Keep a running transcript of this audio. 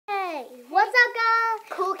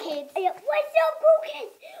kids. Yeah, what's up, cool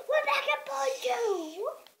kids? We're back at part 2.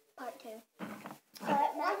 Part 2.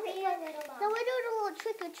 So we're doing a little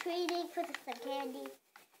trick-or-treating for some candy.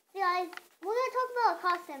 So guys, we're going to talk about our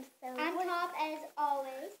costumes. So I'm Top as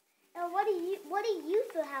always. And what do you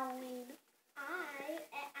for Halloween?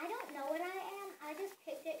 I don't know what I am. I just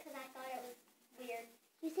picked it because I thought it was weird.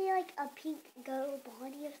 You say like a pink girl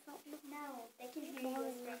body or something? No, they can hear you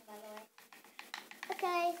whispering, by the way.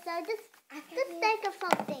 Okay, so just think of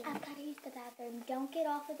something. I've got to use the bathroom. Don't get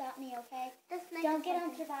off without me, okay? Don't get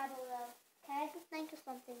on survival, though, okay? Just think of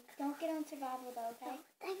something. Don't get on survival, though, okay?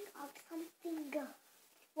 Think of something.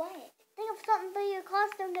 What? Think of something for your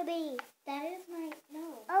costume to be. That is my...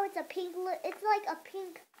 No. Oh, it's a pink... It's like a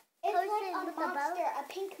pink It's person like a with monster, a bow.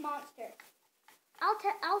 a pink monster.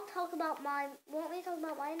 I'll talk about mine. Want me to talk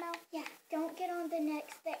about mine now? Yeah, don't get on the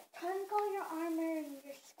next thing. Take all your armor and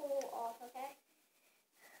your skull off, okay?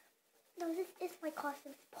 No, this is my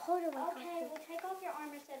costume. It's part of my Okay, costume. well, take off your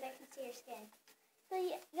armor so they can see your skin. So,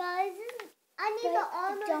 guys, I need the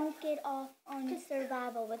armor. Don't get off on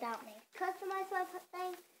survival without me. Customize my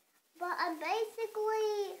thing. But I'm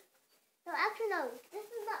basically... No, actually, no. This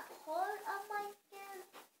is not part of my skin.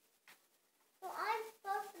 So I'm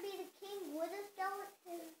supposed to be the king with a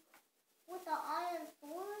skeleton with the iron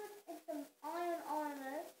sword and some iron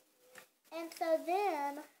armor. And so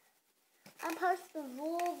then I'm supposed to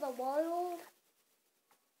rule the world.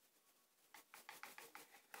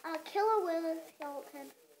 I'll kill a wither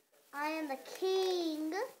skeleton. I am the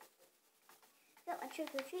king. Got my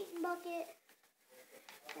trick-or-treating bucket.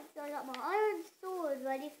 And so I got my iron sword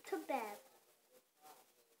ready to bed.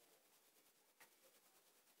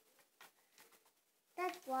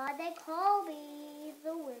 That's why they call me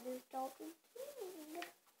the Wither Skeleton King.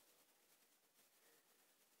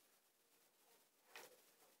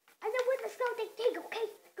 I'm the Wither Skeleton King, okay?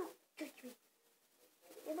 Go, trust me.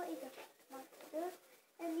 It might be a monster.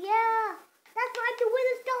 And yeah, that's why I'm the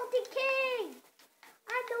Wither Skeleton King.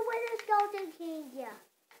 I'm the Wither Skeleton King, yeah.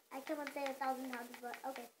 I come and say 1,000 times, but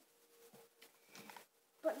okay.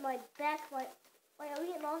 Put my back, wait, are we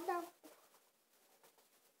getting lost now?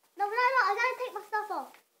 No, I gotta take my stuff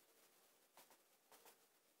off.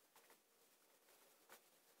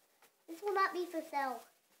 This will not be for sale.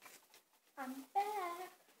 I'm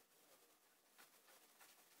back.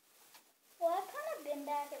 Well, I've kind of been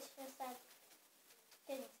back, it's just I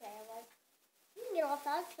didn't say I was. You can get off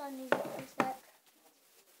that, it's gonna need it for a sec.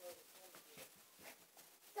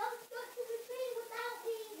 Don't go to the tree without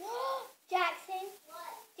me. Jackson,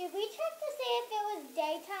 What? did we check to see if it was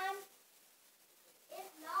daytime?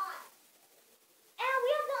 It's not. And we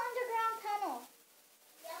have the underground tunnel.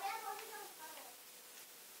 Yeah, we have underground tunnel.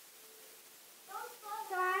 Don't follow.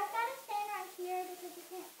 So I've got to stand right here because you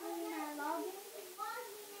can't see my login.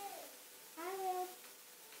 I will.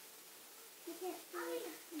 You can't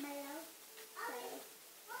see my log.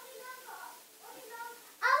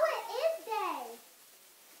 Oh, it is day.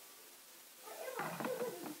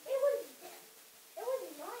 It was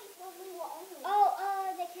night when we were on it.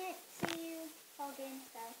 Oh, they can't see you log in,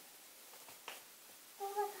 so.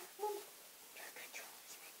 Your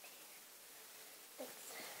controls right there.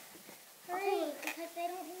 Hurry, because they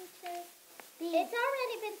don't need to. It's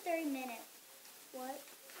already been 3 minutes. What?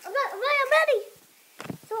 I'm ready.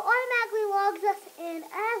 So automatically logs us in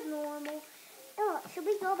as normal. Oh, should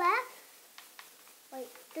we go back? Wait,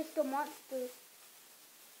 there's the monsters.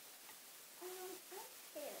 I'm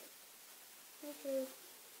scared. Me too.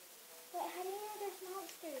 But how do you know there's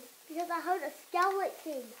monsters? Because I heard a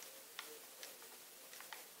skeleton.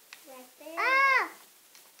 Right there. Ah!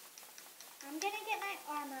 I'm gonna get my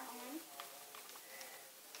armor on.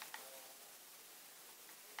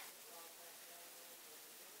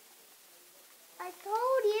 I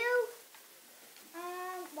told you.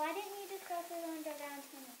 Why didn't you just go through the underground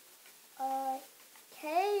tunnel?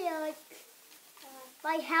 Okay,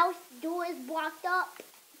 my house door is blocked up.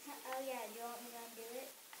 Oh yeah, do you want me to undo it?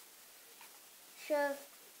 Sure.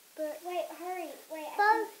 But Wait, hurry. Wait,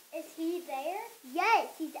 is he there? yes,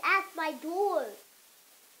 he's at my door.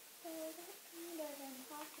 So that's kind of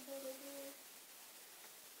impossible to do.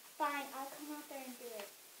 Fine, I'll come out there and do it.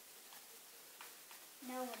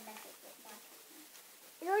 No one messes with my camera.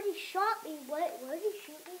 He already shot me. Where did he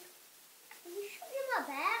shoot me? Did he shoot me in my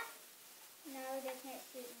back? No, they can't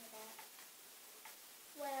shoot me that.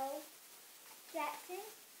 Well, Jackson?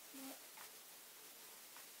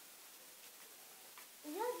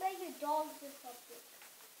 You gotta make your dogs or something.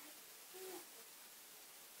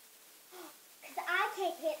 Because I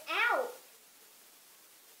can't get out.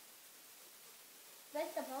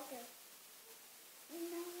 Make the bunker.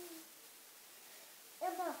 No.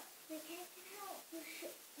 Emma, We can't get out.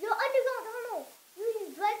 you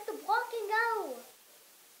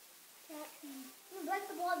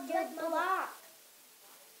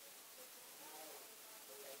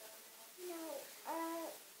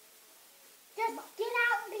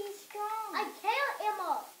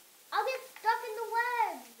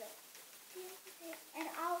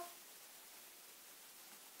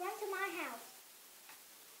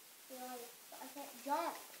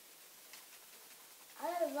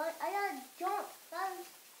gotta jump.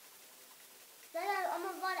 I'm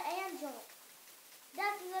gonna run and jump.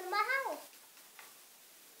 Dad can go to my house.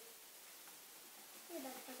 Look at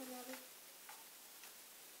that fucking rabbit.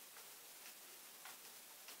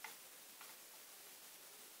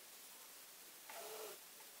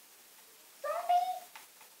 Zombie!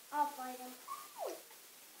 I'll fight him.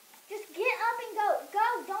 Just get up and go. Go.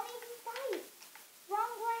 Don't even fight.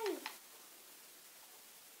 Wrong way.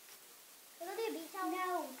 Can I do a beach house?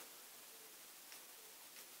 No.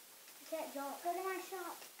 I can't jump. Go to my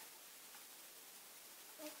shop.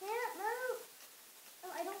 I can't move.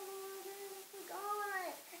 Oh, I don't know where it is. Oh,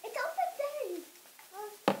 God. It's over there.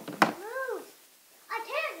 Move. I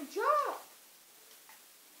can't jump.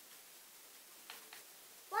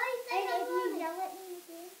 Why do you think And I'm if you running? yell at me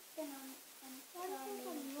again, then I'm Why do you think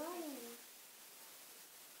I'm sorry. running?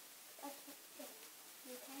 I can't.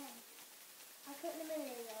 You can. I couldn't a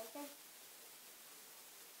minute ago, okay?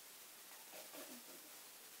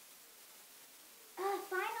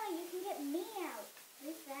 Finally, you can get me out. At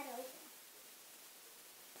least that open.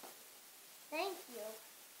 Thank you.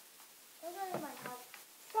 Go to my house.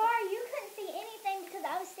 Sorry, you couldn't see anything because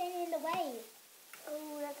I was standing in the way.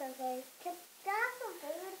 Oh, that's okay. Can I have some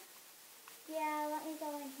food? Yeah, let me go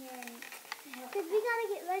in here and help. Because we gotta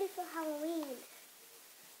get ready for Halloween.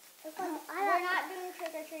 We're not doing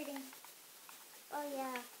trick-or-treating. Oh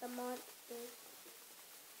yeah, the monsters.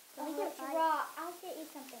 Let me get raw. I'll get you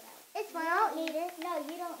something else. It's fine, I don't need it. No,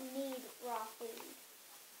 you don't need raw food.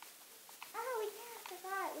 Oh, yeah, I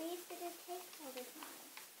forgot. We used to do cakes all the time.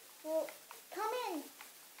 Well, come in.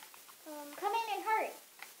 Come in and hurry.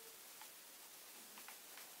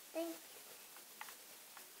 Thank you.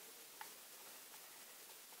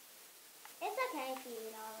 It's okay if you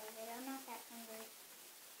eat all of it. I'm not that hungry.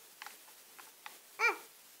 Ah,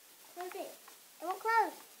 Close it. it won't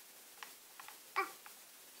close. Ah.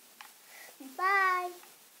 Bye.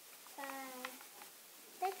 Bye.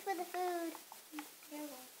 Thanks for the food. You're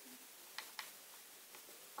welcome.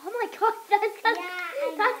 Oh my God, I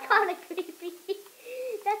that's know. kind of creepy.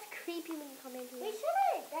 That's creepy when you come in We here. should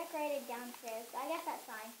have decorated downstairs, but I guess that's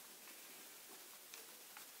fine.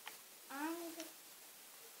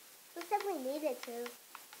 We definitely needed to.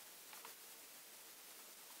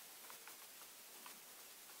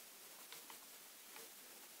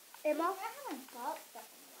 Emma? I haven't bought stuff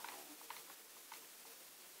in a while.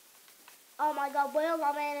 Oh my God, where are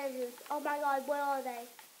my managers? Oh my God, where are they?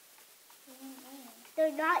 What do you mean?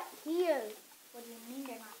 They're not here. What do you mean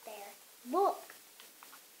they're not there? Look.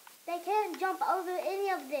 They can't jump over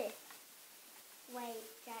any of this. Wait,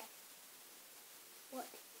 Jack. What?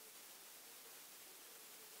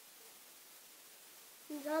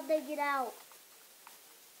 How'd they get out?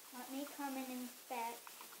 Let me come and inspect.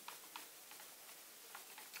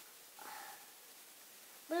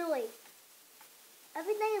 Literally.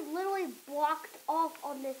 Everything is literally blocked off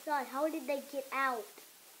on this side. How did they get out?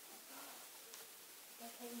 They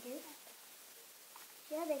couldn't do that.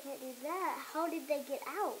 Yeah, they can't do that. How did they get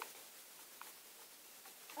out?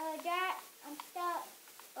 Jack, I'm stuck.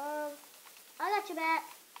 I got you back.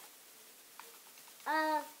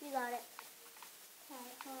 You got it.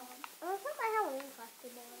 Okay, hold on. Oh, it's not my Halloween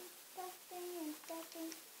costume on. Inspecting.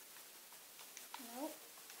 Nope.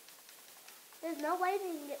 There's no way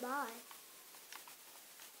they can get by.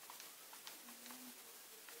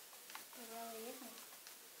 There really isn't.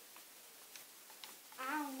 I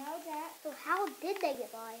don't know, Jack. So how did they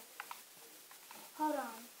get by? Hold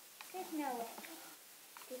on. There's no way.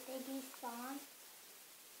 Did they despawn?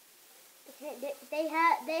 They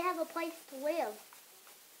have a place to live.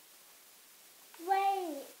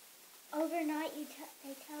 Wait. Overnight, they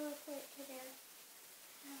teleport to their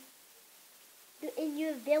house. In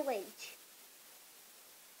your village.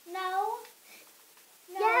 No.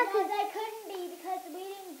 No, Yeah, no, they couldn't be because we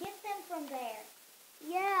didn't get them from there.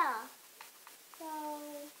 Yeah. So,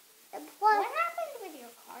 And plus, what happened with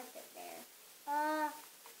your carpet there? I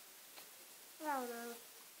don't know.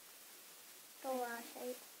 Go on,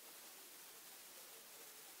 shape.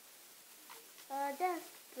 Just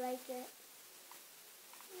break it.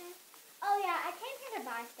 Yeah. Oh yeah, I came here to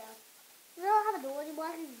buy stuff. We don't have a door anymore. I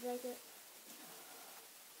can just break it.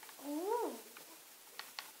 Ooh.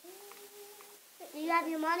 Do you have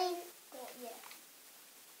your money? Yes.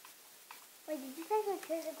 Wait, did you say you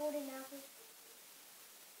took the golden apple?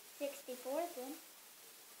 64th one.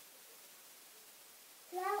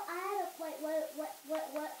 Well, I had to put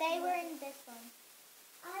what? They were in this one.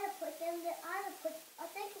 I had to put them. I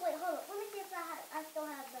think. Wait, hold on. Let me see if I still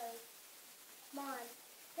have those. Mine.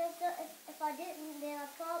 If I didn't, then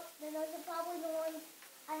those are probably the ones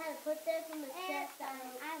I had to put there from the chest. I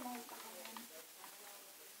won't buy them.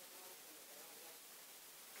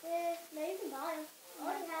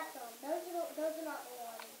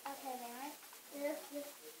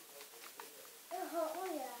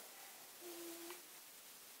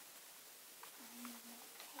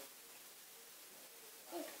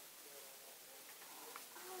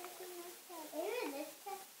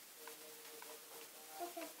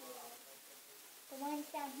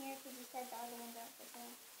 one here because you said the other ones aren't for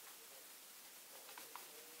sale.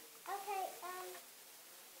 Okay,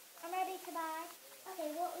 I'm ready to buy. Okay,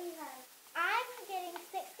 what will you have? I'm getting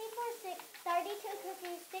 32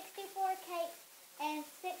 cookies, 64 cakes, and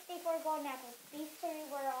 64 golden apples. These three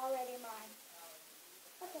were already mine.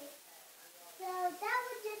 Okay. So that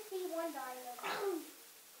would just be $1.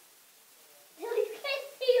 So you can't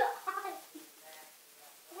see your eyes.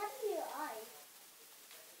 What happened to your eyes?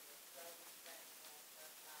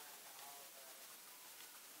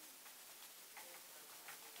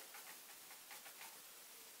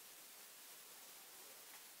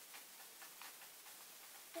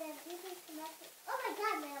 Sam, you can connect it. Oh my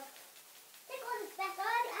God, Mel. Take all this back. I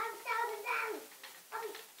already have $1,000. I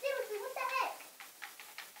mean, seriously, what the heck?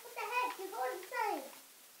 What the heck? You're going insane.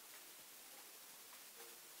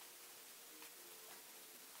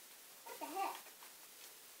 What the heck?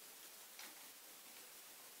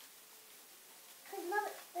 Because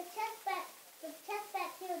mother, the chest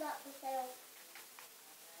back here is not for sale.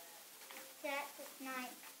 Jack, it's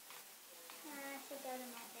night. I should go to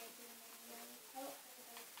my bedroom anyway. Oh,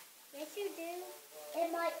 Yes, you do.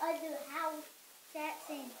 in my other house.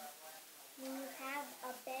 Jackson, you have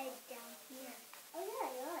a bed down here. Oh yeah,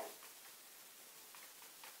 you're right.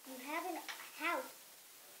 You have a house.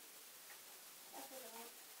 That's what I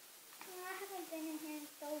like. I haven't been in here in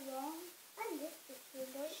so long. I miss this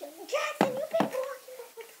window. Jackson, you've been blocking the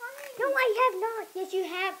whole time. No, I have not. Yes, you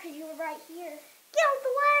have, because you were right here. Get out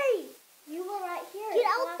the way. You were right here. Get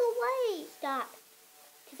out the way. Stop.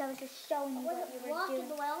 Because I was just showing you I what wasn't you were blocking doing.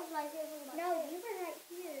 the way. I was right here. No, you were right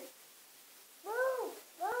here. Move.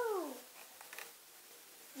 Move.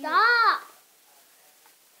 You- Stop.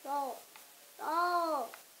 Stop.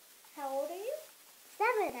 Stop. How old are you?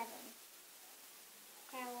 7.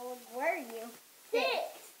 How old were you? 6.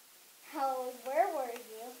 How old were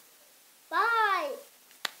you? 5.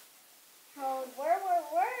 How old were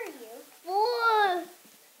you? 4.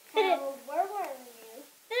 How old were you?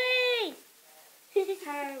 3.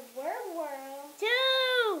 How were 2.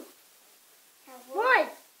 How 1.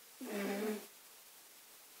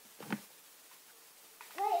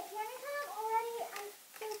 Wait, it's morning time already? I'm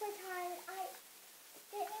super tired. I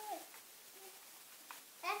didn't even...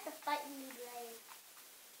 That's a fighting me blade.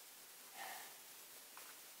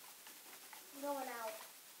 I'm going out.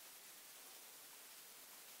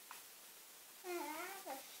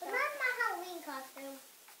 But not my Halloween costume.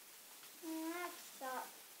 That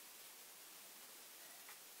sucks.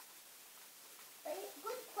 But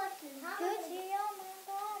good question. How Good am I to on my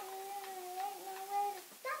body. Ain't no way to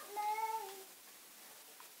stop me.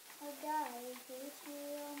 Oh, God, good to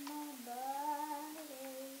on my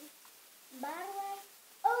body. By the way,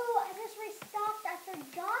 oh, I just restocked. I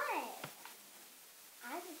forgot.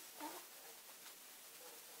 I just stopped.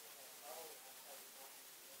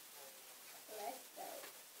 Let's go.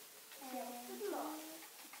 And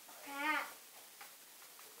crap.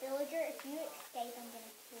 Villager, if you escape, I'm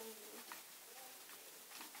gonna kill you.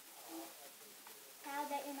 Proud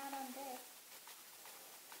that you're not on this.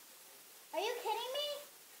 Are you kidding me?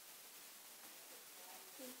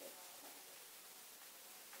 Jesus Christ.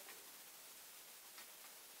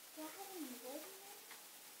 Do I have any wood in there?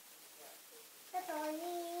 That's all I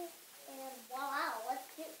need. And wow, let's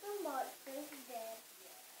get some monsters dead.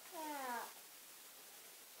 Crap.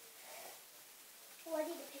 Well, I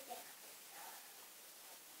need to pick it up.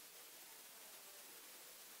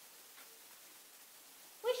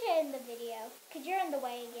 We should end the video, because you're in the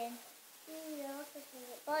way again. Yeah, I'll just leave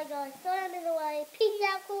it. Bye guys, sorry I'm in the way. Peace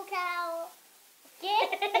out, cool cow.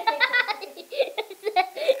 Get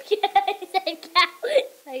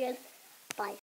Bye guys. Bye.